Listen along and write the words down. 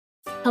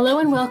Hello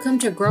and welcome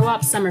to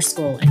GrowOp Summer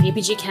School, an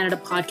ABG Canada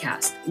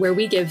podcast, where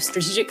we give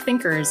strategic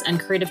thinkers and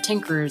creative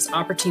tinkerers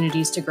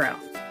opportunities to grow.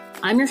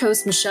 I'm your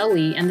host, Michelle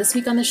Lee, and this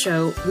week on the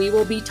show, we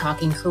will be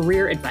talking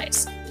career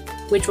advice,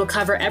 which will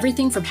cover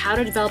everything from how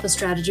to develop a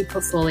strategy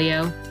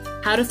portfolio,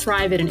 how to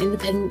thrive at an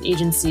independent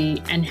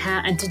agency,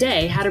 and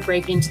today, how to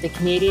break into the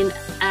Canadian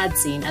ad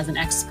scene as an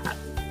expat.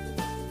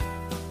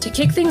 To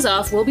kick things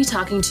off, we'll be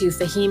talking to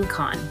Fahim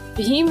Khan.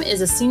 Fahim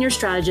is a senior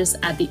strategist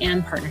at the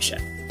AND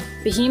Partnership.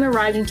 Fahim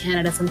arrived in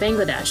Canada from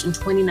Bangladesh in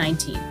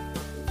 2019.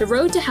 The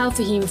road to how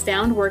Fahim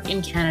found work in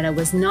Canada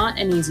was not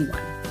an easy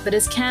one, but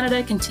as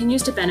Canada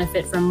continues to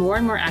benefit from more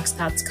and more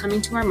expats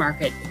coming to our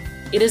market,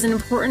 it is an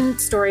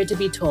important story to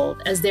be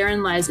told, as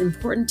therein lies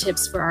important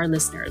tips for our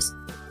listeners,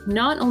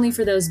 not only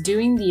for those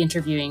doing the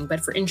interviewing,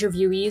 but for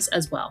interviewees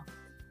as well.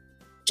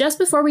 Just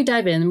before we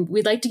dive in,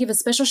 we'd like to give a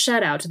special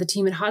shout out to the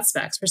team at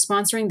HotSpecs for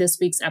sponsoring this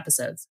week's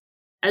episodes.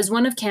 As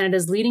one of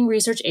Canada's leading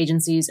research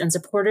agencies and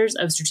supporters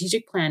of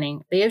strategic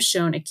planning, they have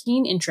shown a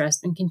keen interest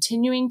in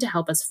continuing to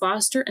help us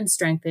foster and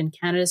strengthen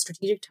Canada's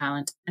strategic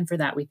talent, and for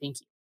that we thank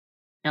you.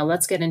 Now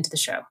let's get into the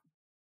show.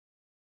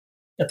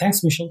 Yeah,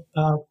 thanks, Michelle.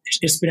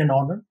 It's been an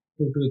honor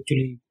to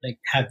actually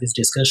have this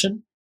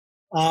discussion.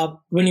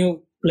 To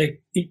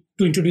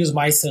introduce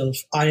myself,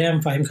 I am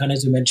Fahim Khan,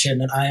 as you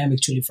mentioned, and I am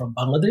actually from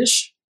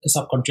Bangladesh, a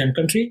subcontinent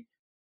country.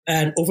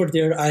 And over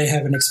there, I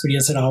have an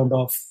experience around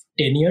of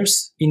 10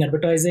 years in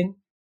advertising.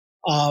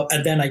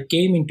 And then I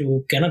came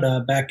into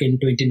Canada back in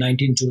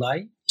 2019,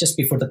 July, just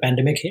before the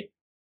pandemic hit.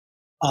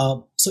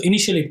 So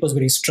initially it was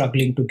very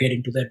struggling to get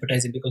into the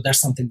advertising because that's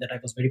something that I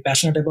was very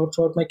passionate about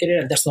throughout my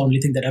career. And that's the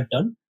only thing that I've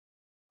done.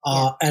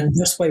 And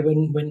that's why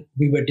when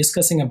we were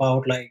discussing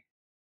about like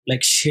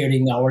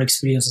sharing our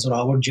experiences or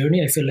our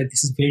journey, I feel like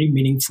this is very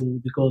meaningful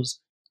because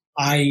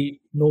I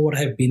know what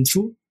I've been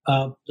through,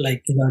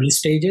 in early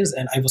stages.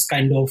 And I was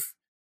kind of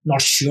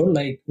not sure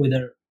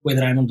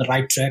whether I'm on the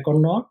right track or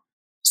not.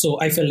 So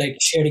I feel like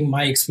sharing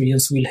my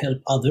experience will help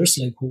others,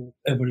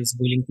 whoever is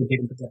willing to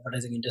get into the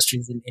advertising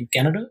industries in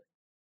Canada.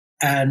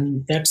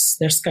 And that's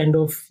kind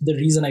of the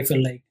reason I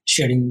feel like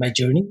sharing my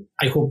journey.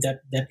 I hope that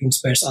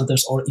inspires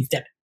others, or if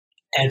that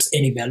adds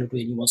any value to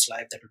anyone's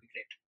life, that would be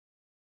great.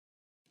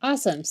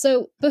 Awesome.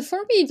 So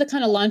before we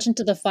kind of launch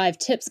into the 5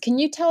 tips, can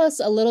you tell us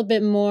a little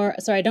bit more?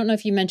 Sorry, I don't know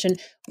if you mentioned,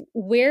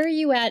 where are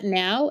you at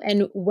now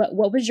and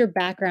what was your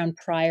background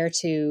prior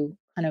to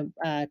kind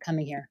of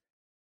coming here?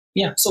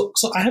 Yeah, so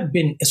I have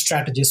been a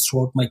strategist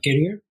throughout my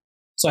career.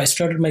 So I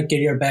started my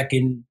career back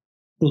in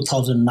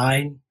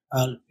 2009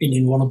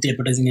 in one of the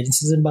advertising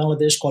agencies in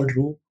Bangladesh called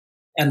GrowOp.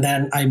 And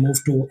then I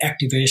moved to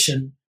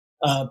activation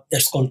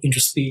that's called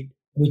Interspeed,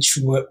 which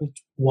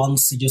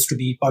once used to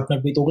be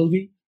partnered with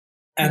Ogilvy.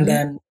 And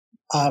then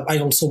I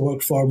also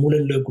worked for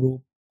Mullenlow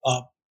Group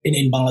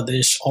in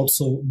Bangladesh.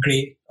 Also,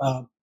 Grey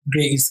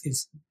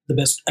is the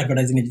best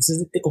advertising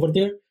agency over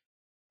there.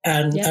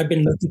 And I've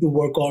been lucky to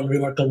work on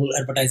remarkable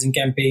advertising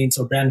campaigns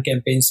or brand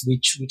campaigns,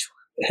 which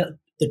help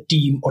the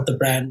team or the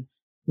brand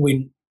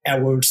win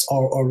awards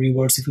or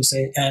rewards, if you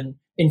say, and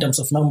in terms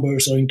of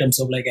numbers or in terms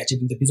of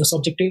achieving the business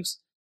objectives.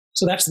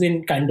 So that's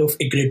been kind of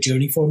a great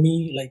journey for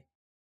me,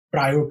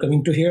 prior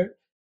coming to here.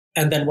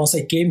 And then once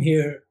I came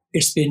here,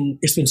 it's been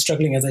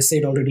struggling, as I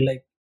said already.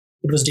 It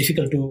was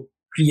difficult to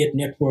create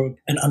network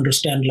and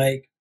understand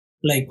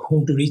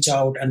whom to reach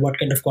out and what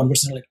kind of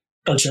conversation,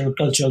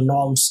 cultural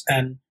norms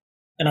and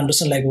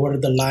understand what are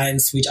the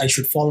lines which I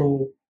should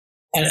follow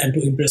and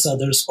to impress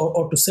others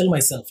or to sell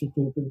myself, to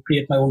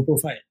create my own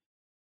profile.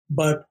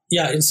 But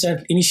yeah,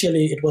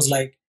 initially it was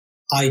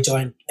I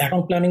joined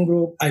account planning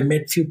group. I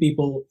met few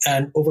people,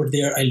 and over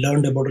there I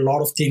learned about a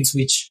lot of things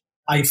which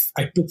I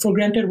took for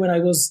granted when I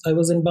was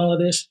in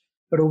Bangladesh.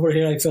 But over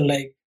here I feel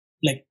like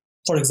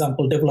for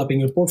example, developing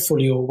your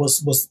portfolio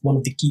was one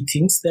of the key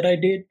things that I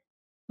did.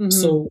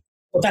 So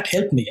that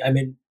helped me.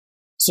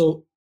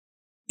 So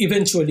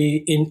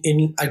eventually in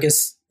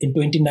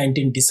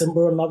 2019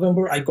 December or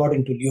November, I got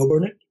into Leo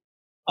Burnett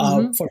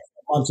for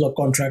a month-long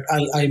contract.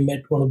 I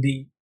met one of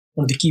the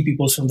key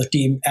people from the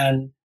team,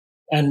 and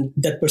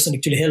that person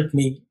actually helped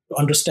me to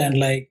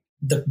understand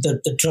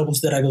the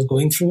troubles that I was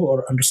going through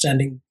or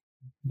understanding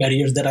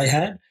barriers that I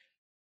had.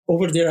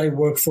 Over there, I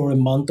worked for a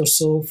month or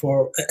so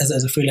as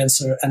a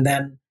freelancer, and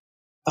then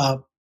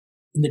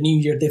in the new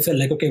year, they felt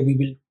like, okay, we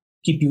will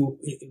keep you.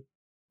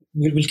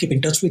 We'll keep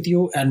in touch with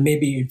you, and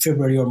maybe in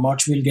February or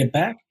March we'll get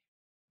back.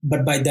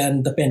 But by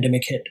then the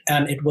pandemic hit,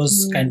 and it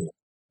was kind of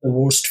the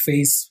worst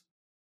phase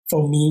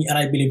for me, and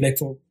I believe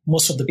for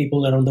most of the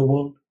people around the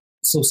world.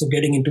 So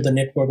getting into the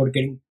network or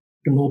getting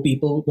to know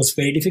people was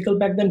very difficult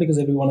back then because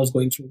everyone was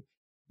going through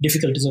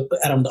difficulties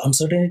around the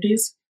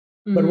uncertainties.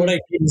 But what I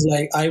did is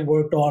I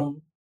worked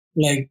on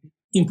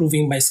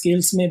improving my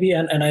skills maybe,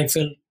 and I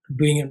felt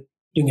doing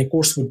a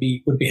course would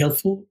be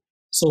helpful.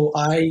 So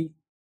I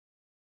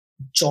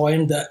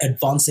joined the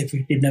advanced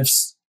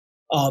effectiveness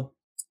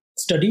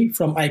study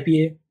from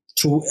IPA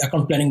through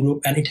account planning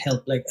group, and it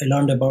helped. I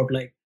learned about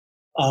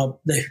the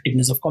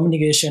effectiveness of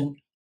communication,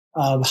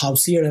 how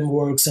CRM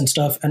works and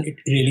stuff, and it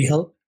really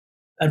helped.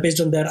 And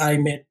based on that, I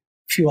met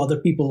few other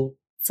people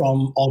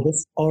from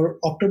August or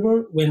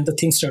October when the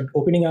things started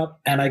opening up,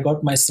 and I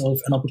got myself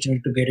an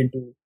opportunity to get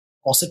into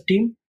Faucet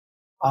team.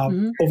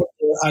 Over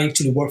there, I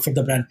actually work for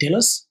the brand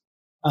Taylor's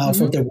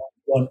for their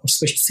one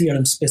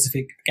CRM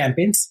specific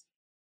campaigns.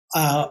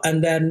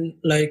 And then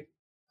like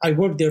I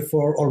worked there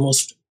for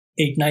almost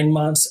 8-9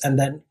 months. And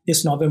then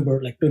this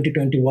November, like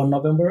 2021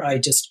 November, I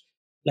just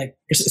like,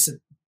 it's a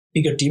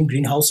bigger team,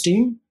 greenhouse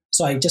team.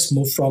 So I just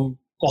moved from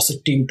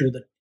Faucet team to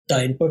the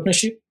tie-in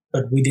partnership,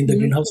 but within the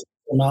greenhouse.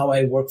 So now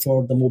I work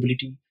for the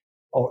mobility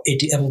or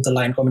ATM of the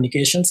line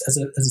communications as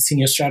a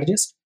senior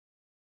strategist.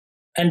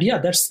 And yeah,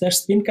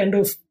 that's been kind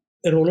of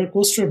a roller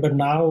coaster, but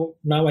now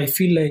I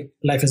feel like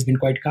life has been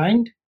quite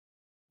kind,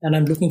 and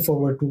I'm looking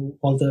forward to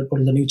all the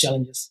new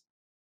challenges.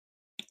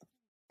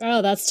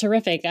 Oh, that's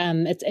terrific.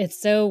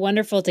 It's so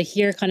wonderful to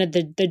hear kind of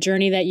the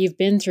journey that you've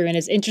been through. And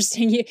it's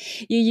interesting you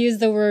use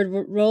the word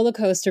roller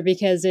coaster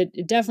because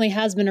it definitely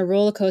has been a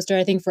roller coaster,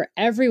 I think, for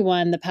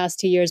everyone the past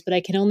 2 years. But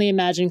I can only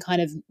imagine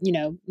kind of,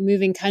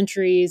 moving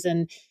countries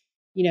and,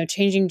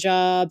 changing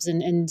jobs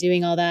and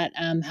doing all that,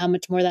 how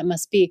much more that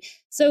must be.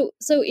 So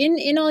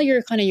in all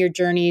your kind of your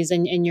journeys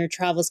and your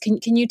travels,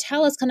 can you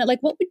tell us kind of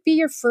like what would be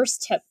your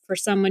first tip for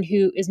someone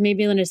who is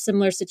maybe in a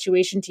similar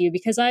situation to you?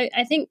 Because I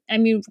think,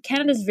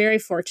 Canada is very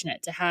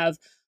fortunate to have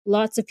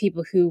lots of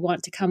people who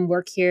want to come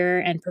work here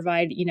and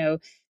provide,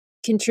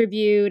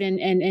 contribute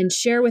and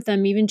share with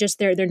them even just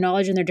their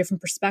knowledge and their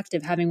different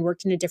perspective, having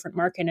worked in a different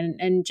market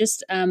and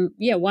just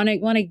want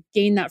to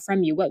gain that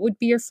from you. What would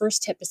be your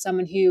first tip to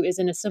someone who is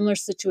in a similar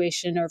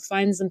situation or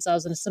finds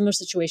themselves in a similar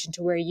situation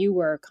to where you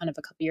were kind of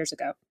a couple years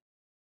ago?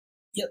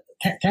 Yeah,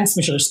 thanks,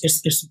 Michelle.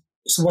 It's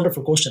a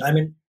wonderful question. I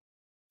mean,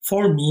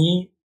 for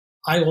me,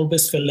 I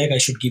always felt like I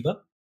should give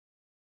up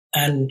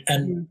and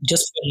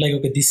just felt like,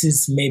 okay, this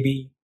is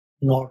maybe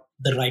not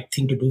the right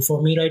thing to do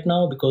for me right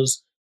now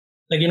because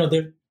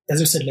there, as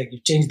you said, like you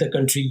changed the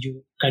country,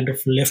 you kind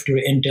of left your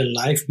entire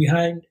life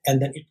behind,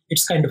 and then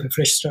it's kind of a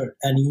fresh start.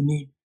 And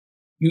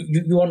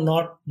you are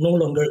no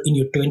longer in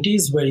your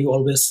 20s where you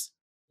always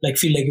like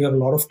feel like you have a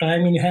lot of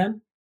time in your hand.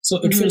 So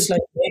it feels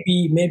like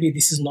maybe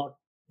this is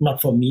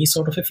not for me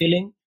sort of a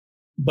feeling.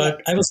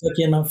 But I was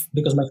lucky enough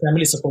because my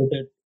family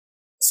supported,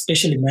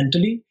 especially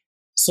mentally.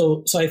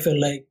 So I felt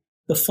like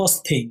the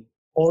first thing,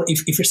 or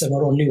if it's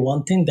about only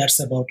one thing, that's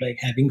about like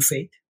having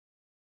faith.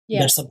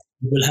 That something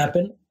will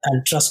happen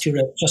and trust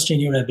in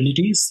your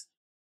abilities.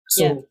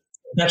 So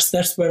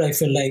that's where I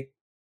feel like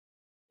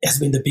has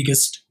been the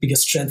biggest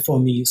strength for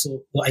me.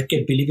 So I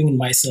kept believing in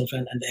myself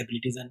and the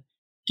abilities and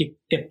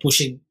kept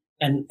pushing.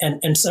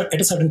 And so at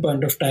a certain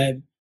point of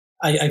time,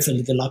 I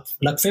felt the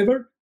luck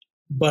favored.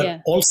 But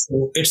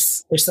also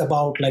it's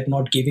about like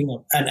not giving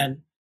up.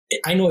 And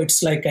I know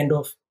it's like kind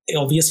of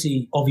obvious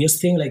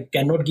thing, like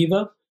cannot give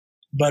up.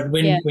 But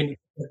when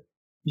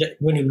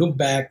you look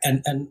back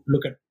and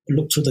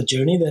look through the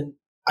journey, then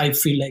I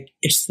feel like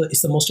it's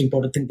the most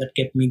important thing that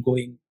kept me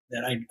going.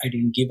 That I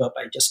didn't give up.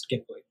 I just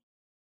kept going.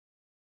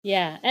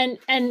 Yeah,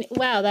 and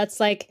wow, that's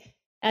like,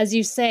 as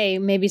you say,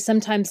 maybe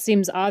sometimes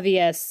seems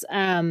obvious,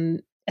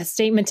 a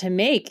statement to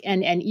make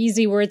and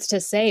easy words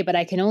to say, but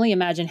I can only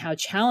imagine how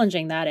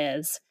challenging that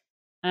is,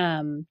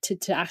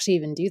 to actually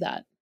even do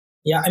that.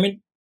 Yeah, I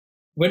mean,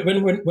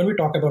 when we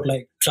talk about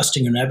like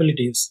trusting your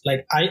abilities,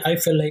 like I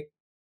feel like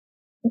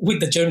throughout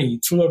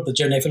the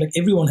journey, I feel like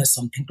everyone has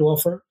something to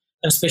offer,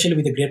 especially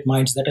with the great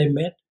minds that I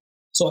met.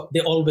 So they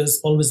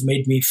always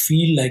made me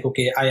feel like,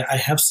 okay, I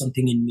have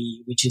something in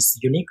me which is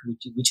unique,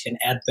 which can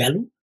add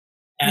value.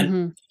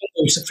 And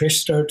it's a fresh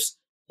start.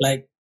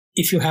 Like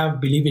if you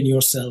have believe in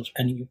yourself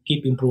and you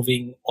keep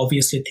improving,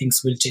 obviously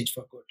things will change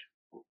for good.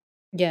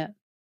 Yeah.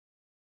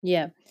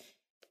 Yeah.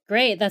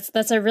 Great.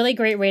 That's a really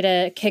great way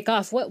to kick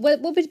off. What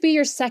would be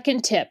your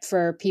second tip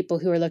for people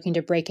who are looking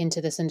to break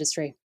into this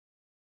industry?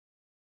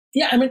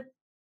 Yeah, I mean,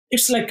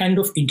 it's like kind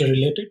of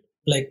interrelated.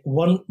 Like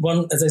one,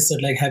 as I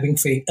said, like having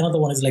faith. Another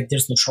one is like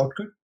there's no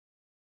shortcut.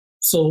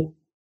 So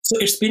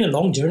it's been a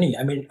long journey.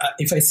 I mean,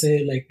 if I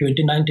say like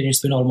 2019, it's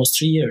been almost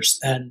 3 years,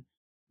 and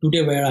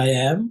today where I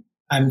am,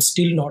 I'm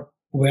still not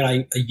where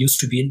I used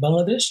to be in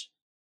Bangladesh.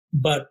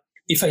 But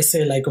if I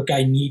say like, okay,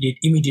 I need it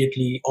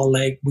immediately, or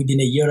like within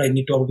a year I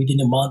need to, or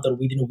within a month, or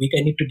within a week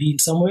I need to be in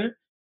somewhere,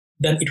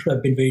 then it would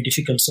have been very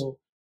difficult. So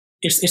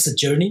it's a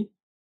journey,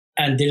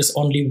 and there is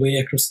only way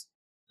across.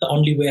 The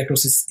only way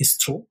across is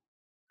through.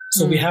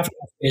 So we have to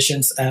have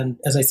patience, and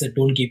as I said,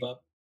 don't give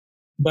up.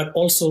 But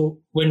also,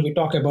 when we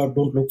talk about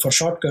don't look for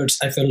shortcuts,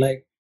 I feel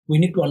like we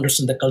need to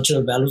understand the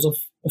cultural values of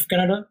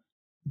Canada,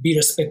 be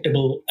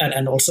respectable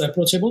and also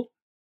approachable.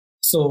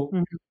 So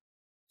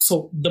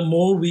so the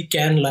more we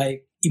can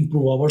like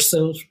improve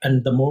ourselves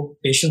and the more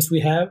patience we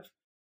have,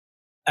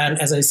 and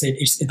as I said,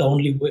 it's the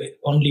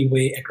only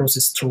way across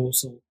is through.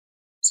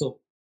 So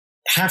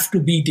have to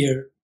be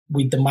there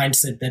with the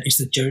mindset that it's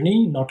a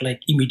journey, not like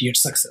immediate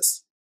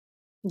success.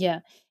 Yeah.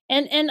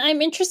 And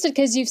I'm interested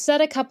because you've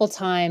said a couple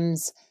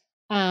times,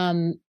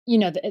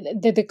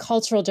 the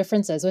cultural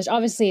differences, which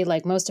obviously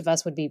like most of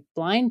us would be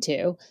blind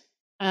to.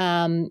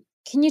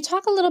 Can you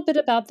talk a little bit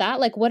about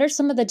that? Like, what are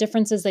some of the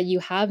differences that you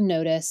have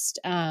noticed,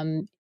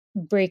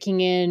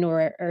 breaking in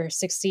or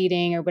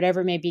succeeding or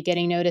whatever it may be,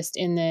 getting noticed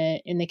in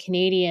the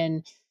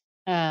Canadian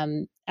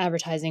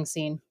advertising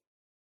scene?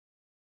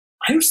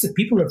 I would say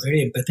people are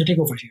very empathetic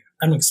over here.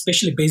 I mean,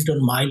 especially based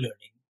on my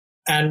learning.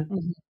 And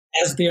Mm-hmm.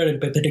 as they are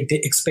empathetic,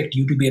 they expect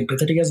you to be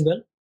empathetic as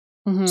well.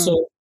 Mm-hmm.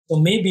 So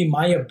maybe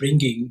my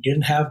upbringing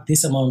didn't have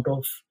this amount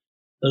of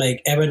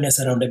like awareness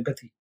around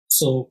empathy.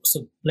 So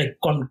like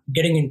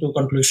getting into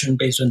conclusion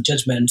based on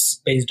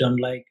judgments, based on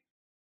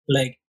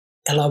like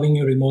allowing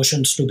your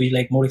emotions to be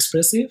like more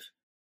expressive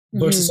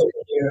versus Mm-hmm.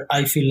 over here,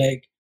 I feel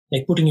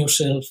like putting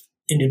yourself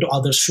into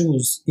other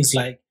shoes is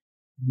like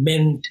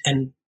meant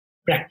and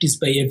practiced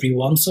by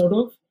everyone sort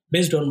of.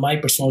 Based on my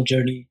personal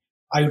journey,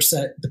 I would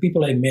say the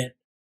people I met,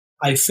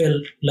 I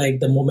felt like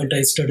the moment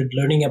I started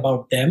learning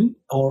about them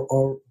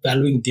or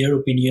valuing their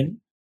opinion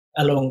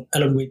along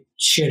with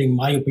sharing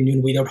my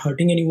opinion without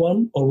hurting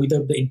anyone or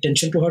without the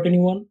intention to hurt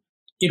anyone,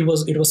 it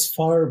was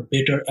far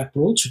better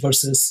approach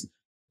versus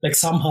like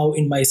somehow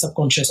in my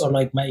subconscious or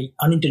like my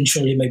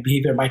unintentionally my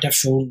behavior might have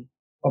shown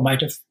or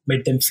might have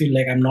made them feel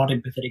like I'm not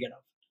empathetic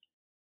enough.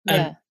 And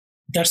Yeah.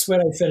 that's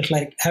where I felt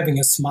like having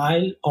a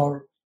smile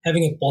or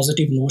having a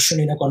positive notion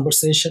in a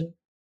conversation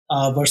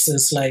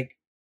versus like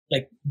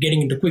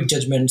getting into quick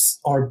judgments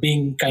or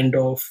being kind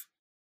of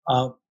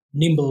uh,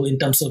 nimble in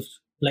terms of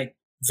like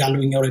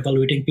valuing or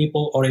evaluating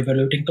people or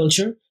evaluating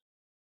culture.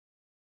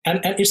 And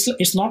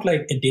it's not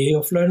like a day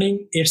of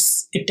learning.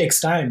 It takes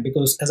time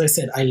because as I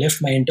said, I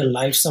left my entire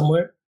life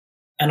somewhere,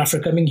 and after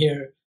coming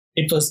here,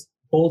 it was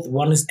both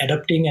one is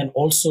adapting and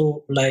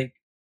also like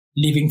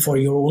living for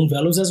your own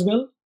values as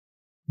well.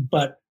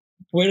 But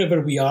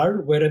wherever we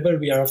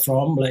are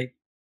from, like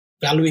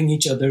valuing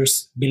each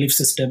other's belief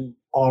system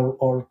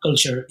or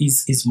culture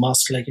is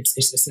must. Like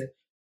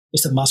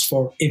it's a must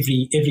for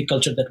every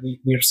culture that we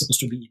are supposed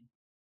to be in.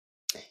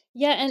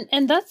 Yeah,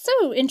 and that's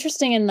so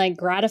interesting and like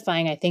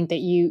gratifying. I think that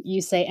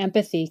you say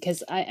empathy,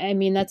 because I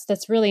mean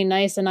that's really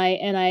nice, and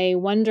I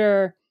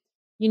wonder,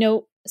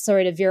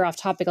 sorry to veer off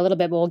topic a little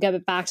bit, but we'll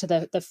get back to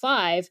the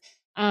five.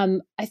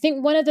 I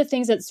think one of the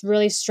things that's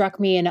really struck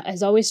me and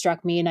has always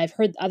struck me, and I've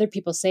heard other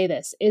people say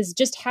this, is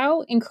just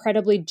how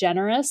incredibly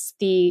generous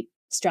the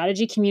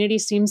strategy community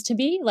seems to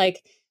be.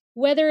 Like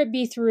whether it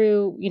be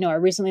through a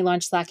recently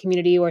launched Slack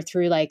community or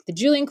through like the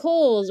Julian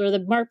Coles or the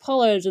Mark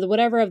Pollards or the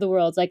whatever of the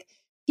world, like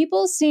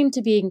people seem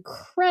to be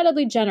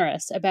incredibly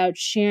generous about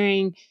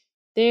sharing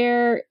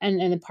their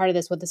and part of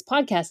this what this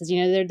podcast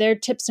is, their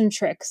tips and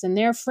tricks and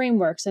their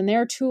frameworks and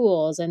their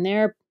tools and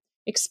their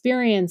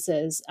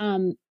experiences.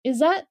 Is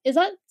that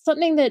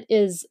something that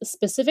is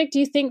specific, do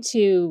you think,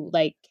 to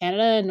like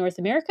Canada and North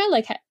America?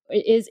 Like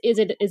is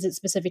it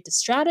specific to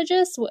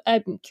strategists?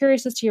 I'm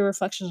curious as to your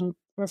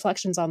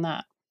reflections on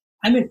that.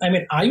 I mean,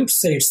 I would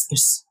say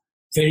it's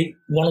very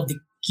one of the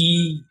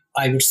key.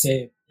 I would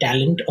say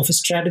talent of a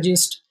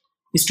strategist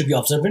is to be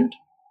observant,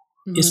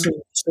 is Mm-hmm.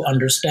 to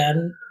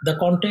understand the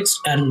context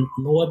and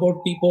know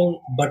about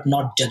people, but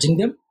not judging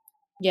them.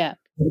 Yeah.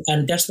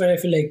 And that's where I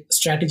feel like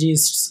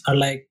strategists are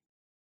like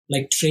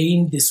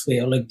trained this way,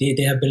 or like they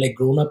have been like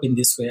grown up in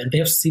this way, and they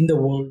have seen the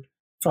world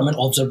from an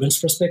observance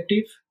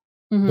perspective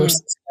Mm-hmm.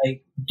 versus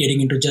like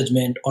getting into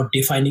judgment or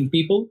defining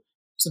people.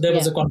 So there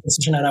was Yeah. a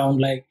conversation around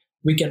like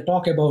we can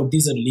talk about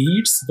these are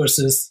leads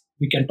versus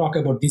we can talk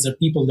about these are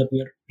people that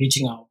we are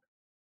reaching out.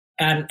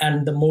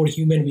 And the more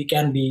human we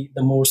can be,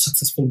 the more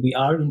successful we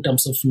are in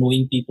terms of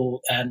knowing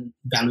people and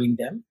valuing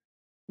them.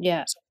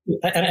 Yeah. So,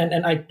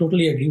 and I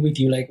totally agree with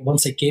you. Like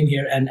once I came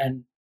here and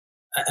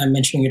I'm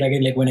mentioning it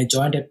again, like when I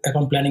joined a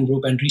account planning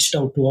group and reached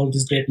out to all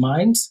these great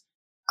minds,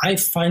 I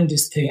found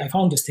this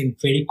thing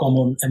very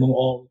common among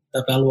all,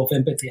 the value of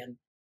empathy. And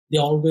they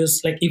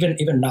always like, even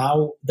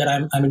now that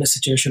I'm in a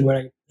situation where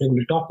I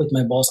regularly talk with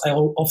my boss, I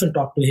often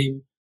talk to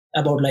him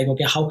about like,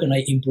 okay, how can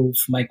I improve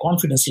my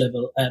confidence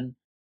level? And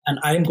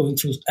I'm going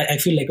through, I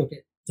feel like, okay,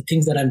 the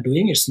things that I'm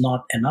doing is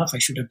not enough. I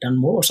should have done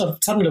more, or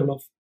some level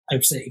of, I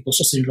would say,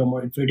 imposter syndrome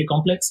or inferiority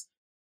complex.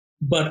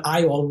 But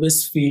I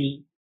always feel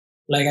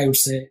like I would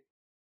say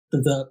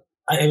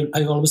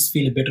I always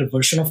feel a better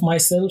version of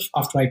myself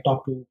after I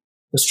talk to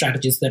the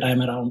strategists that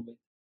I'm around with.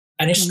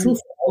 And it's Mm-hmm. true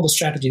for all the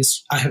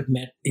strategists I have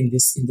met in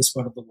this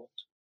part of the world.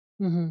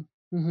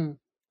 Mm-hmm. Mm-hmm.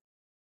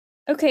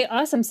 Okay,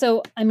 awesome.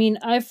 So, I mean,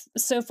 I've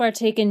so far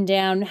taken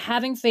down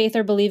having faith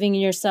or believing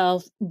in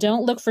yourself.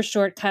 Don't look for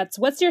shortcuts.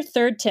 What's your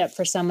third tip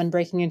for someone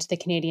breaking into the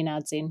Canadian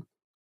ad scene?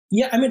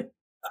 Yeah, I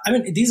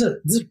mean these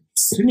are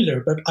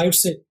similar, but I would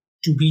say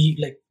to be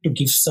like to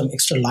give some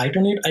extra light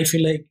on it, I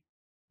feel like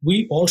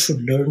we all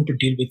should learn to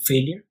deal with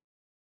failure.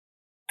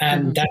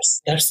 Mm-hmm. And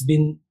that's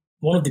been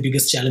one of the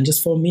biggest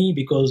challenges for me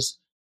because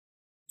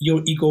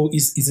your ego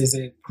is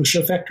a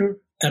crucial factor.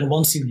 And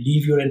once you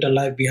leave your entire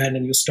life behind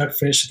and you start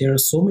fresh, there are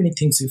so many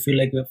things you feel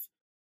like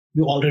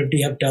you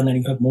already have done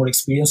and you have more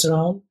experience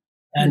around,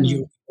 and Mm-hmm.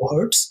 you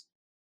hurts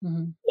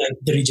Mm-hmm. like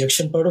the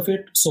rejection part of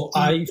it. So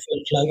I Mm-hmm.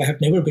 felt like I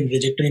have never been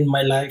rejected in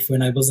my life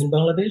when I was in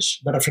Bangladesh,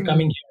 but after Mm-hmm.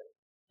 coming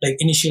here, like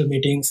initial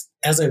meetings,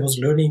 as I was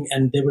learning,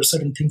 and there were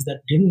certain things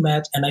that didn't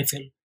match, and I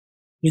felt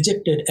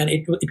rejected, and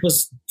it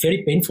was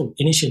very painful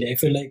initially. I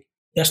feel like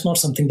that's not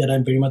something that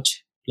I'm very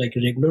much like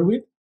regular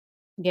with.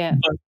 Yeah.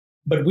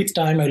 But with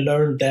time, I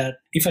learned that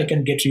if I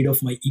can get rid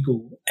of my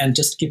ego and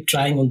just keep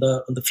trying on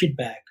the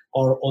feedback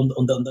or on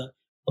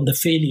the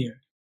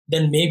failure,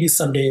 then maybe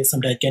someday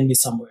I can be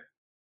somewhere.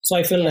 So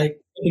I feel Yeah.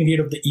 like getting rid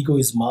of the ego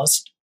is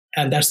must,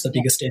 and that's the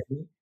biggest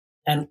enemy.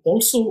 And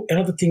also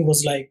another thing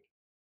was like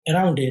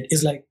around it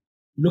is like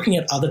looking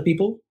at other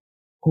people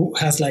who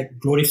has like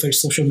glorified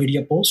social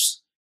media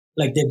posts,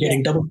 like they're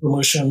getting double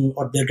promotion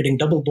or they're getting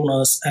double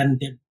bonus and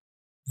they're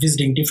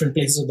visiting different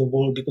places of the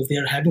world because they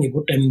are having a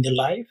good time in their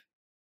life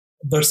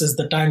versus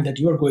the time that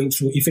you are going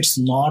through. If it's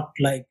not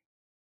like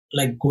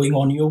going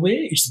on your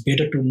way, it's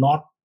better to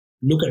not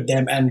look at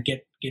them and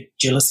get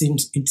jealousy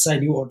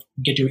inside you or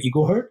get your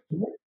ego hurt.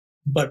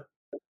 But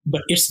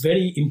it's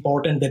very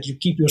important that you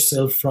keep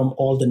yourself from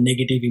all the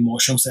negative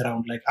emotions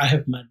around. Like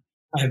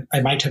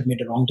I might have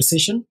made a wrong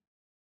decision,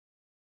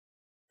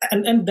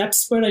 and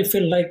that's where I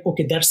feel like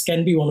okay, that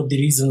can be one of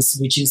the reasons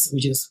which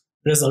is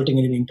resulting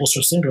in an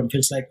imposter syndrome.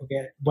 Feels like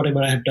okay,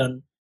 whatever I have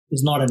done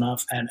is not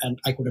enough, and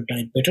I could have done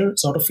it better,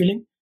 sort of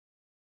feeling.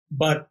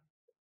 But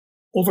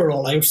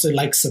overall, I would say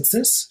like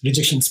success,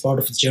 rejection is part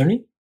of the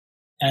journey,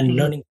 and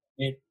learning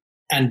from it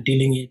and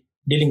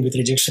dealing with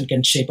rejection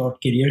can shape our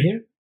career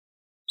here.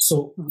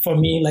 So for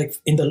me, like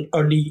in the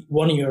early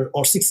 1 year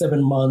or 6,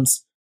 7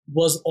 months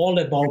was all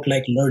about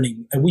like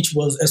learning, which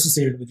was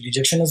associated with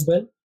rejection as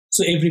well.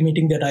 So every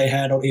meeting that I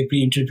had or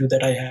every interview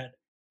that I had,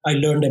 I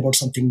learned about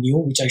something new,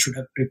 which I should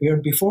have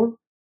prepared before.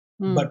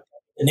 But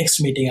the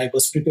next meeting, I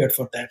was prepared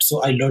for that.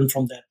 So I learned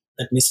from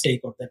that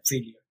mistake or that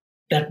failure.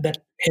 That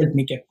helped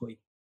me keep going,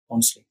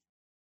 honestly.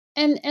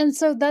 And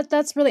so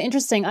that's really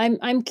interesting.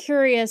 I'm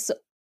curious,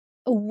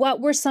 what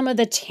were some of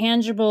the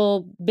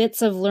tangible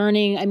bits of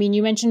learning? I mean,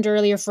 you mentioned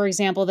earlier, for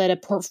example, that a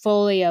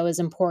portfolio is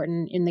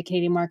important in the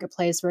Canadian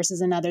marketplace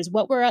versus in others.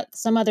 What were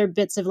some other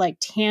bits of like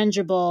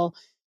tangible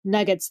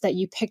nuggets that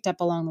you picked up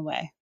along the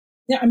way?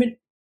 Yeah, I mean,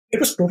 it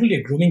was totally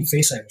a grooming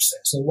phase, I would say.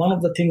 So one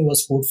of the things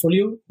was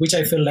portfolio, which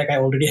I feel like I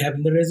already have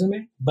in the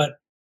resume. But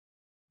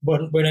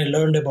when I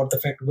learned about the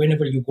fact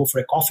whenever you go for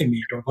a coffee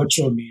meet or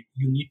virtual meet,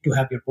 you need to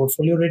have your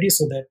portfolio ready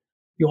so that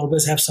you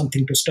always have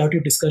something to start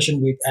your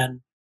discussion with,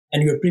 and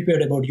you're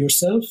prepared about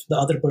yourself. The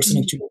other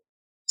person actually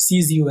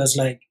sees you as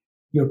like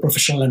you're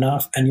professional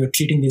enough and you're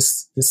treating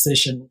this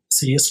session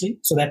seriously.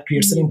 So that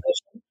creates an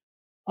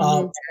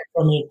impression.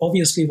 From it,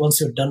 obviously,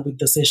 once you're done with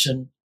the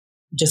session,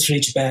 just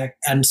reach back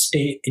and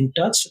stay in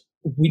touch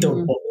without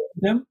bothering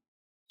them.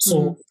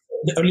 So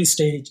the early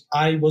stage,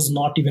 I was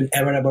not even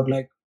aware about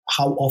like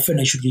how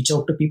often I should reach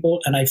out to people.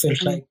 And I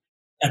felt like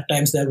at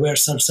times there were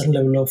some certain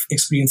level of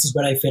experiences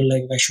where I felt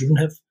like I shouldn't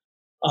have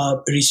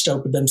reached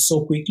out to them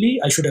so quickly.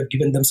 I should have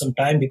given them some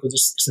time because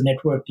it's a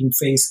networking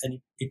phase and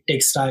it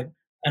takes time.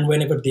 And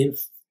whenever they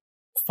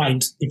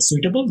find it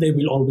suitable, they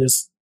will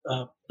always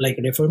like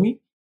refer me.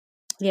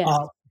 Yeah.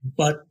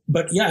 But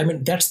yeah, I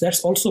mean,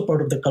 that's also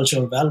part of the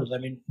cultural values. I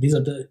mean, these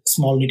are the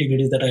small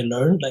nitty-gritties that I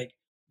learned. Like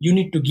you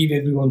need to give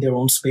everyone their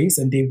own space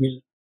and they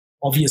will,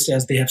 obviously,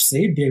 as they have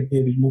said, they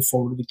will move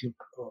forward with your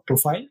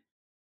profile.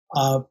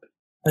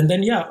 And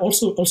then, yeah,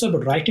 also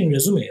about writing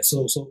resume.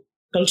 So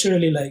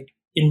culturally, like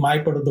in my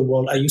part of the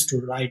world, I used to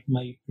write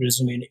my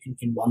resume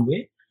in one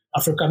way.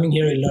 After coming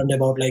here, I learned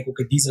about like,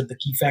 okay, these are the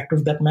key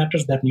factors that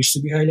matters that needs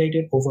to be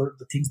highlighted over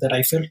the things that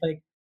I felt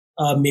like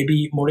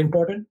maybe more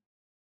important.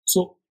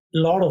 So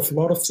lot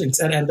of things,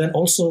 and then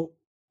also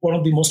one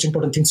of the most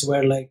important things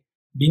were like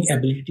being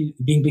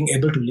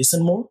able to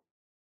listen more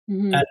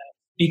and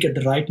speak at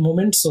the right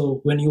moment.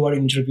 So when you are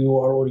in interview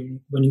or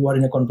when you are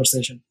in a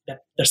conversation,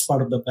 that's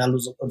part of the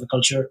values of the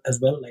culture as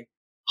well. Like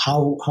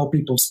how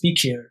people speak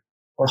here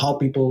or how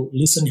people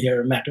listen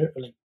here matter.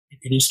 Like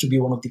it needs to be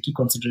one of the key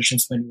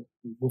considerations when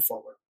you move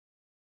forward.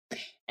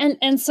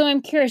 And so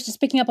I'm curious,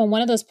 just picking up on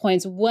one of those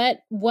points,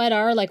 what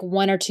are like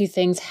one or two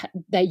things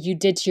that you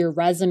did to your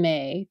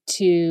resume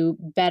to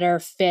better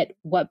fit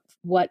what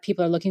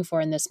people are looking for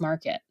in this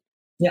market?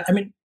 Yeah, I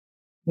mean,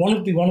 one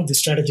of the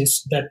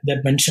strategies that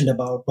mentioned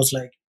about was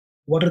like,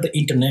 what are the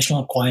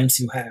international clients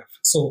you have?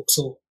 So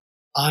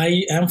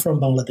I am from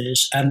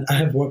Bangladesh and I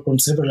have worked on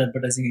several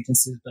advertising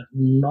agencies, but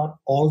not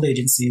all the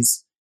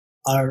agencies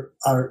are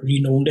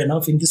renowned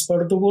enough in this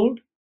part of the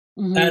world.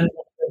 And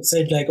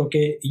said like,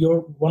 okay,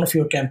 one of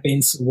your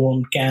campaigns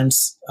won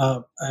Cannes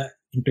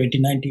in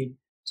 2019,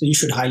 so you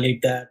should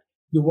highlight that.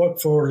 You work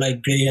for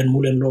like Gray and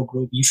Moulin Low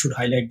Group, you should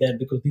highlight that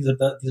because these are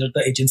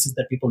the agencies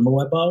that people know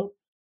about.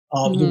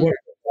 You work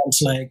for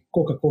brands like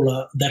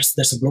Coca-Cola,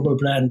 that's a global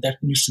brand that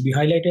needs to be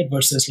highlighted.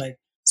 Versus like,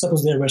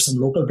 suppose there were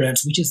some local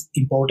brands, which is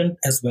important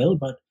as well,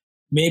 but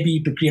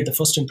maybe to create the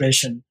first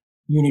impression,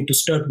 you need to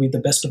start with the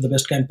best of the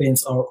best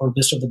campaigns or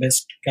best of the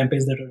best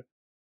campaigns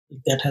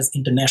that has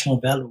international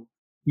value.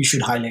 You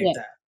should highlight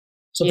that.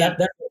 So that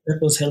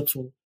was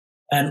helpful.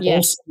 And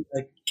also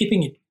like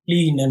keeping it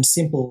clean and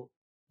simple.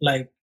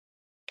 Like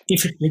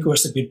if it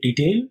requires a bit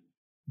detail,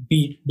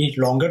 be it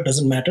longer,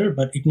 doesn't matter,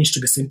 but it needs to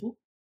be simple.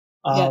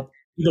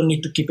 You don't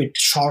need to keep it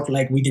short,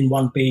 like within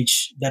one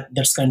page.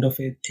 That's kind of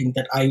a thing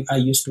that I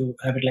used to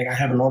have it. Like I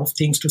have a lot of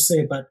things to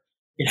say, but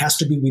it has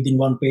to be within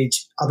one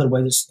page.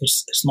 Otherwise,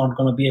 it's not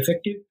going to be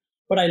effective.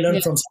 But I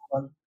learned from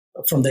someone,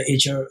 from the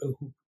HR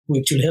who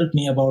actually helped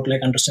me about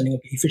like understanding,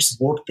 okay, if it's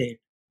worth it,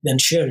 then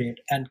share it.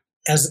 And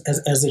as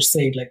it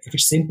said, like if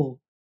it's simple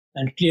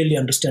and clearly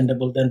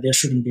understandable, then there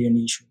shouldn't be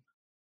any issue.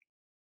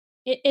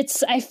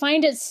 I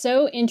find it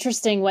so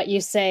interesting what you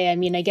say. I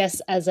mean, I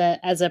guess as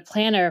a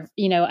planner,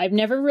 I've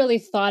never really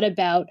thought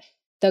about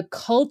the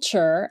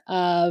culture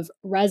of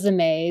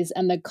resumes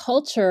and the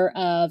culture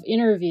of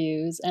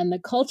interviews and the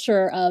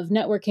culture of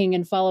networking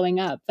and following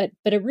up. But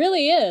it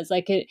really is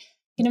like it.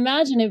 I can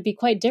imagine it'd be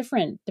quite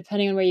different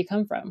depending on where you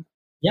come from.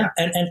 Yeah,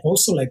 and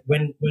also like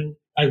when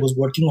I was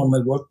working on my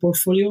work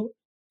portfolio,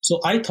 so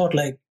I thought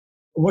like,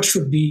 what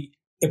should be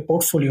a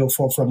portfolio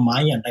from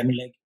my end? I mean,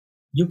 like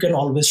you can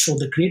always show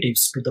the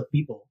creatives to the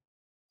people,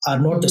 are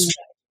not the strategy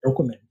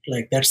document.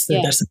 Like that's the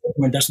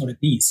document. That's not a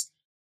piece.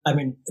 I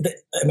mean,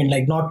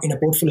 like not in a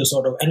portfolio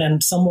sort of. And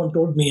then someone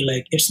told me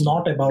like it's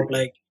not about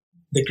like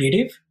the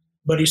creative,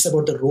 but it's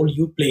about the role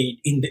you played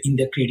in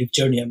the creative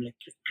journey. I mean, like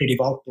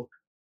creative output,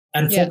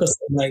 and focus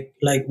on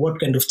like what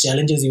kind of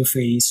challenges you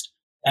faced,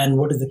 and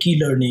what is the key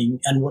learning,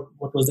 and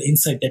what was the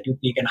insight that you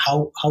take, and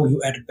how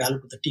you added value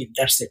to the team.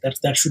 That's it.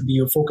 That should be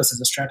your focus as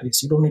a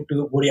strategist. You don't need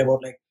to worry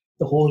about like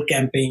the whole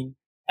campaign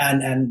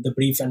and the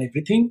brief and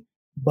everything,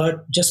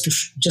 but just to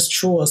just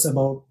show us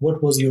about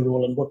what was your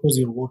role and what was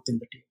your worth in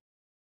the team.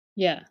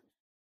 Yeah.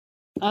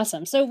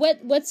 Awesome. So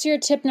what's your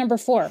tip number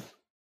 4?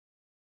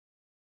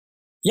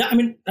 Yeah, I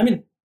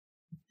mean,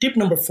 tip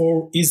number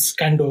 4 is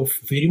kind of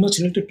very much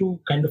related to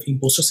kind of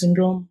imposter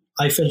syndrome.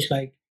 I felt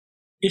like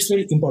it's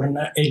very important.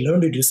 I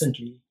learned it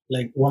recently.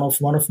 Like one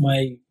of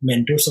my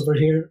mentors over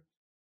here,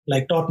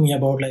 like taught me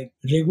about like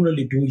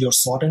regularly do your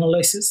SWOT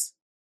analysis.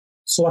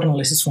 SWOT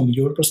analysis from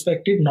your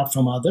perspective, not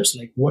from others.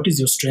 Like what is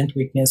your strength,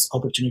 weakness,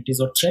 opportunities,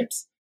 or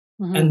threats,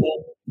 and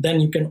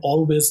then you can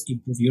always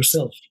improve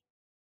yourself,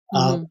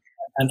 and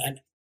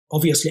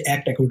obviously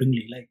act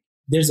accordingly. Like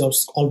there's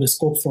always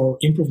scope for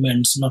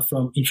improvements, not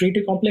from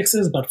inferiority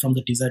complexes, but from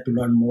the desire to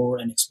learn more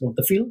and explore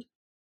the field.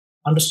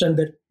 Understand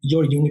that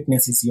your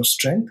uniqueness is your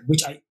strength,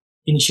 which I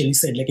initially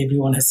said, like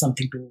everyone has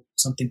something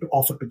to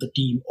offer to the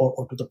team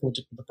or to the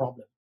project, to the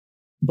problem.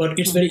 But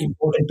it's very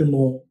important to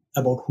know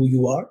about who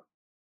you are.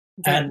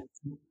 Okay. And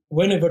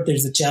whenever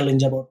there's a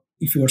challenge about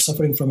if you are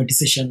suffering from a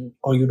decision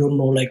or you don't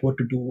know like what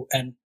to do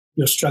and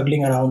you're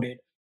struggling around it,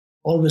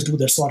 always do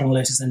the SWOT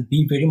analysis and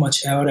be very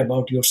much aware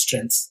about your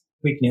strengths,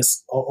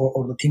 weakness,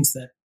 or the things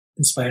that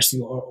inspires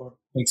you or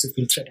makes you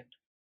feel threatened.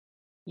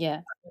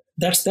 Yeah.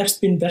 That's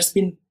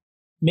been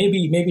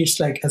maybe it's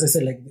like, as I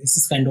said, like this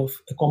is kind of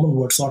a common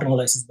word, SWOT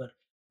analysis, but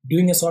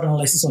doing a SWOT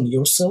analysis on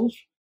yourself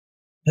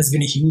has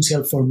been a huge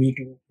help for me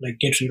to like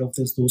get rid of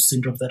those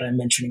syndromes that I'm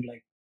mentioning.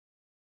 Like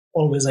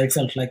always I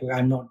felt like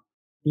I'm not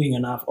doing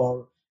enough,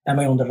 or am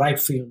I on the right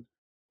field,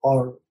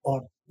 or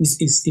is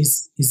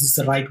this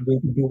the right way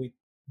to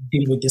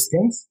deal with these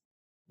things?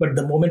 But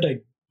the moment I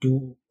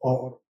do,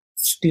 or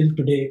till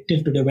today,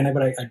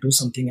 whenever I do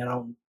something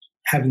around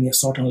having a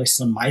SWOT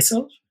analysis on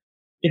myself,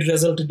 it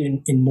resulted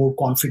in more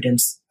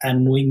confidence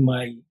and knowing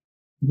my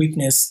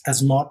weakness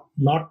as not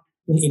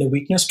in a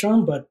weakness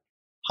term, but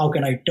how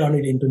can I turn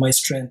it into my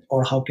strength,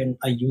 or how can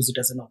I use it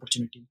as an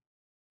opportunity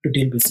to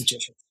deal with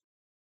situations.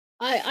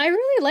 I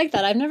really like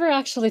that. I've never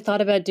actually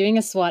thought about doing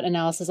a SWOT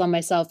analysis on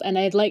myself. And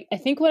I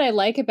think what I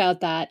like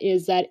about that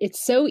is that it's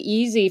so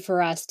easy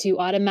for us to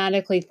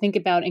automatically think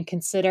about and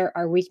consider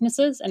our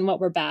weaknesses and what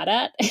we're bad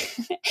at.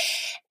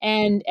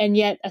 and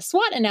yet a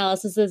SWOT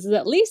analysis is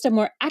at least a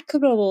more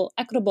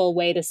equitable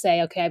way to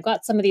say, okay, I've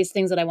got some of these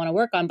things that I want to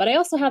work on, but I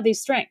also have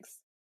these strengths.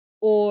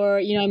 Or,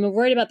 I'm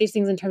worried about these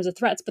things in terms of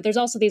threats, but there's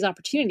also these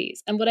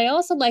opportunities. And what I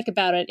also like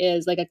about it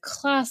is like a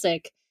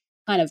classic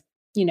kind of,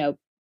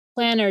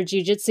 planner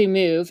jujitsu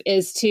move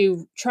is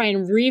to try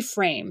and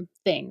reframe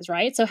things,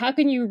 right? So how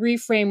can you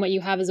reframe what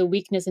you have as a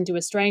weakness into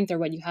a strength, or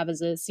what you have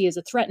as a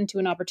threat into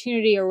an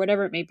opportunity, or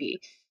whatever it may be?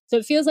 So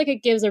it feels like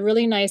it gives a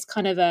really nice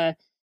kind of a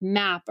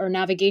map or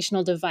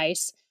navigational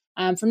device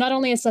for not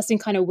only assessing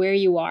kind of where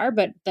you are,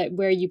 but that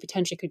where you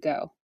potentially could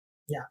go.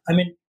 Yeah, I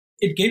mean,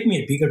 it gave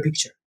me a bigger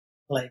picture.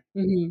 Like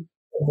the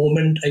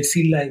moment I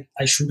feel like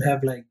I should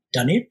have like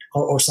done it,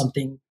 or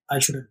something, I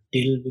should have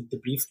dealt with the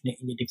brief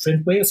in a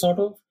different way, sort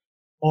of.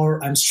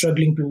 Or I'm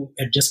struggling to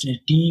adjust in a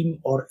team,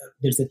 or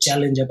there's a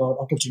challenge about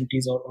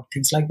opportunities or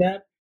things like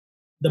that.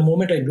 The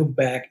moment I look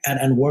back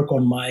and work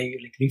on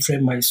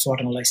reframe my SWOT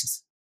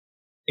analysis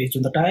based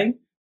on the time,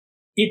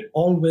 it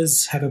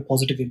always have a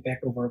positive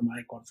impact over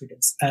my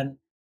confidence. And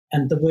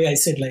the way I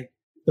said, like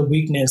the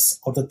weakness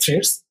or the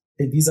threats,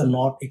 these are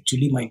not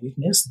actually my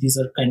weakness. These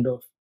are kind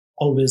of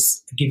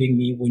always giving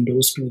me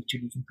windows to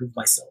actually improve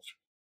myself.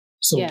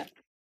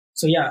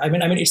 So yeah, I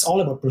mean, it's all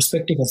about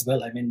perspective as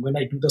well. I mean, when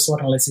I do the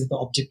SWOT analysis, the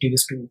objective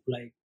is to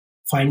like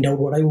find out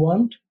what I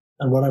want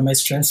and what are my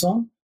strengths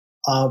on,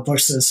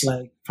 versus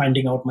like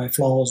finding out my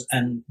flaws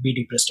and be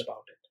depressed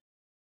about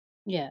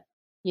it.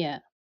 Yeah.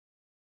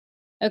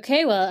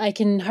 Okay, well, I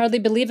can hardly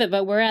believe it,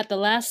 but we're at the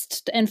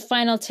last and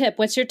final tip.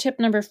 What's your tip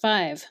number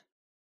 5?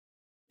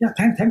 Yeah,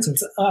 thanks.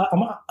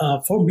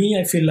 For me,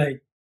 I feel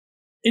like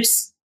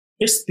it's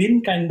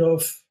been kind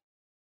of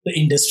the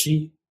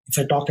industry. If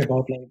I talk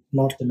about like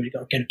North America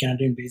or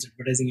Canadian-based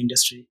advertising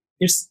industry,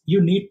 it's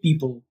you need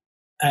people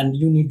and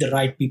you need the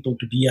right people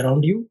to be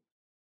around you.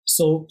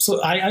 So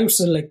I would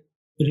say like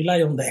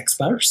rely on the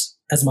experts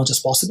as much as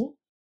possible.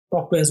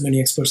 Talk to as many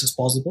experts as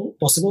possible,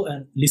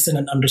 and listen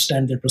and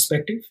understand their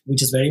perspective,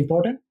 which is very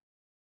important.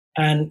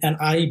 And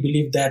I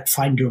believe that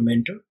find your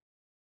mentor,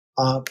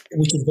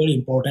 which is very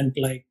important.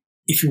 Like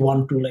if you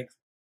want to like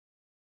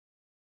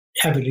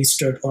have a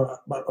restart or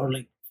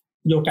like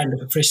you're kind of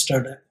a fresh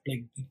start,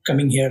 like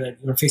coming here and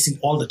you're facing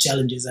all the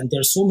challenges, and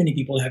there's so many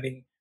people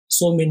having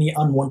so many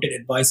unwanted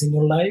advice in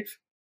your life.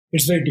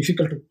 It's very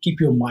difficult to keep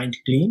your mind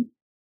clean,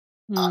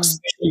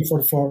 especially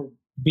for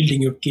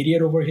building your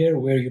career over here,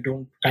 where you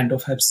don't kind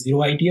of have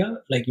zero idea,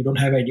 like you don't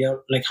have idea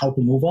like how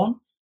to move on.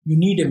 You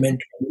need a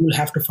mentor. You'll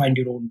have to find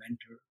your own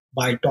mentor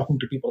by talking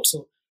to people.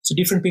 So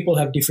different people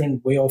have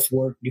different way of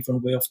work,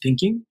 different way of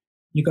thinking.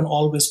 You can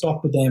always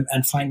talk to them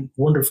and find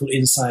wonderful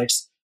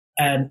insights.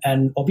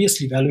 And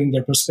obviously valuing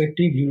their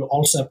perspective, you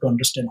also have to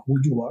understand who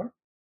you are.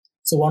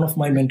 So one of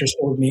my mentors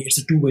told me it's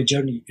a two-way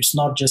journey. It's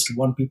not just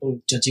one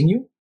people judging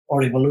you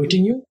or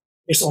evaluating you.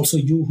 It's also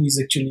you who is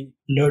actually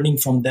learning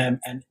from them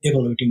and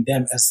evaluating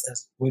them as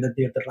whether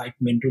they're the right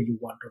mentor you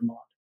want or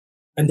not.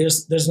 And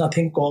there's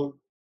nothing called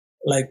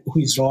like who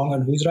is wrong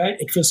and who is right.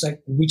 It feels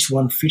like which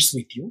one fits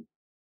with you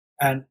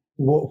and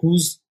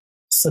whose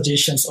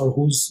suggestions or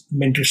whose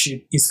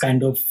mentorship is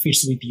kind of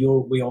fits with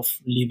your way of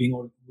living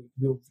or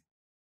your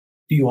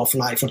view of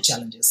life or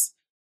challenges.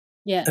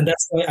 Yeah. And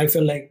that's why I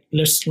feel like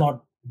let's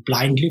not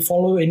blindly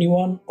follow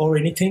anyone or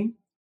anything.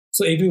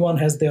 So everyone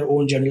has their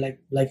own journey.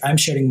 Like I'm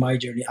sharing my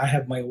journey. I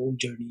have my own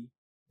journey.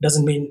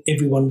 Doesn't mean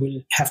everyone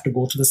will have to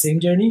go through the same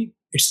journey.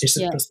 It's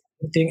a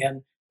perspective thing.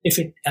 And if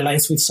it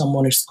aligns with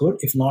someone, it's good.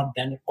 If not,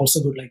 then it's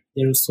also good. Like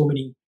there are so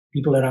many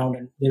people around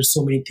and there's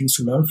so many things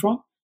to learn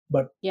from.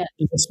 But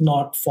let's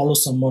not follow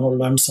someone or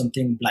learn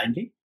something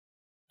blindly.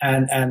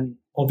 And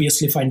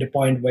obviously find a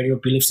point where your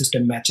belief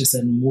system matches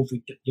and move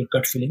with your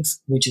gut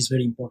feelings, which is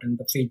very important,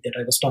 the faith that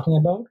I was talking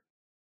about.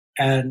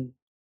 And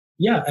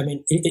yeah, I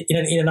mean,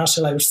 in a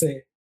nutshell, I would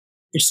say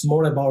it's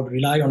more about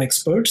rely on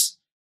experts.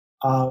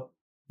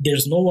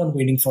 There's no one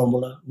winning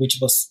formula, which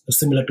was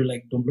similar to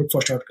like don't look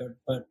for shortcut,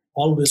 but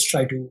always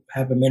try to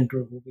have a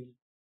mentor who will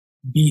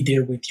be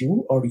there with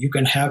you, or you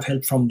can have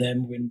help from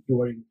them when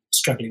you are in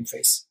struggling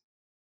phase.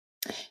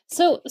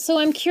 So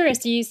I'm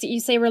curious. You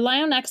say rely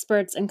on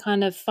experts and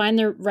kind of find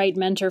the right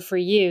mentor for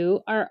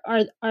you. Are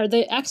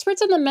the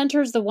experts and the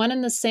mentors the one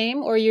and the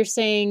same, or you're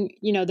saying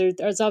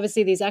there's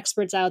obviously these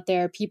experts out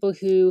there, people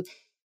who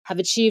have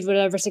achieved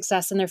whatever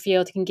success in their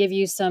field can give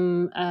you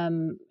some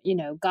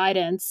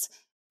guidance,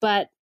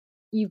 but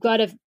you've got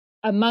to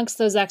amongst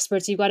those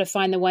experts you've got to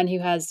find the one who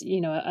has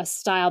a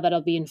style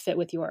that'll be in fit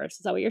with yours. Is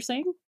that what you're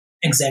saying?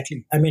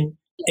 Exactly. I mean,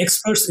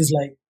 experts is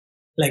like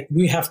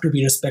we have to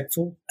be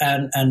respectful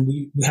and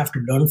we have to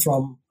learn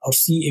from or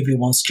see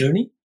everyone's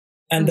journey.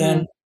 And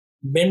then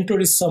mentor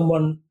is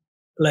someone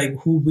like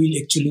who will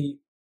actually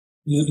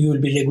you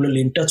will be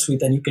regularly in touch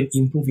with and you can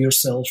improve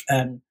yourself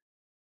and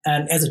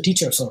as a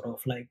teacher sort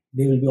of like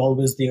they will be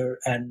always there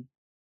and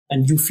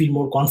you feel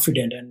more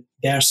confident and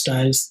their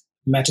styles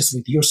matches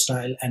with your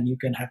style and you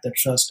can have that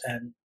trust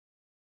and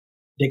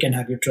they can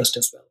have your trust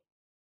as well.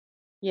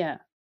 Yeah.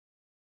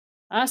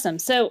 Awesome.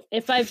 So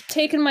if I've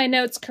taken my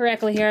notes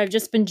correctly here, I've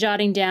just been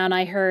jotting down.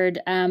 I heard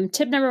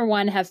tip number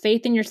 1, have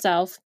faith in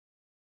yourself.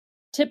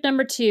 Tip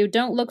number 2,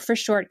 don't look for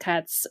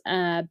shortcuts.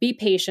 Be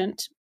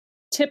patient.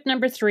 Tip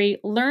number 3,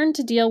 learn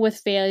to deal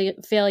with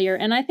failure.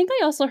 And I think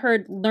I also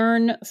heard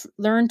learn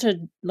to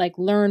like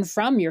learn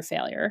from your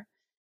failure.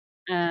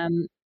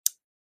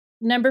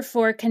 Number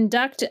 4,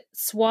 conduct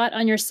SWOT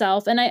on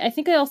yourself. And I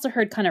think I also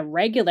heard kind of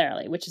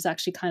regularly, which is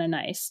actually kind of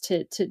nice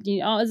to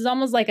it's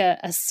almost like a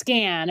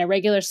scan, a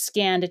regular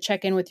scan to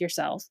check in with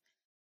yourself.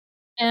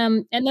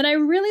 And then I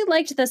really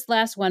liked this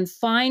last one,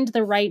 find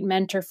the right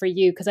mentor for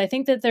you, because I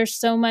think that there's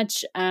so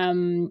much,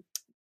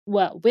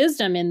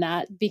 wisdom in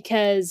that,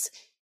 because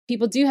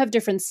people do have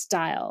different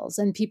styles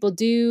and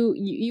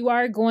you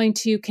are going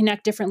to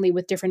connect differently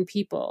with different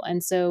people.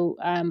 And so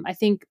I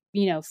think,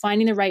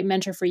 finding the right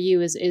mentor for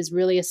you is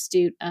really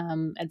astute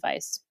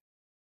advice.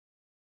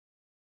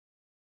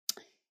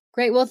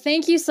 Great. Well,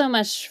 thank you so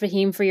much,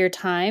 Fahim, for your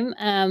time.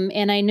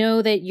 And I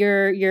know that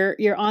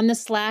you're on the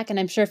Slack, and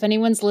I'm sure if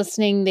anyone's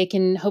listening, they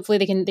can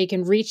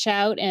reach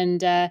out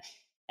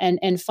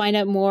and find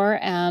out more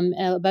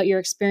about your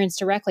experience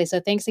directly. So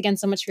thanks again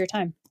so much for your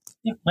time.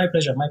 Yeah, my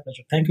pleasure.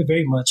 Thank you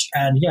very much.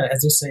 And yeah,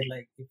 as you say,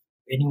 like if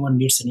anyone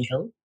needs any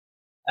help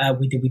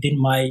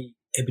within my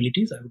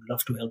abilities, I would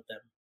love to help them.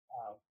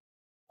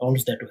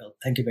 Always there to help.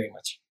 Thank you very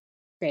much.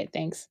 Great.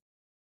 Thanks.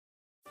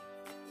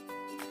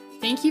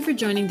 Thank you for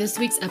joining this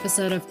week's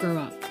episode of Grow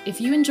Up.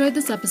 If you enjoyed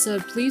this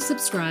episode, please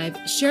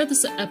subscribe, share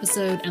this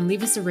episode, and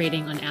leave us a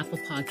rating on Apple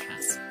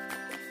Podcasts.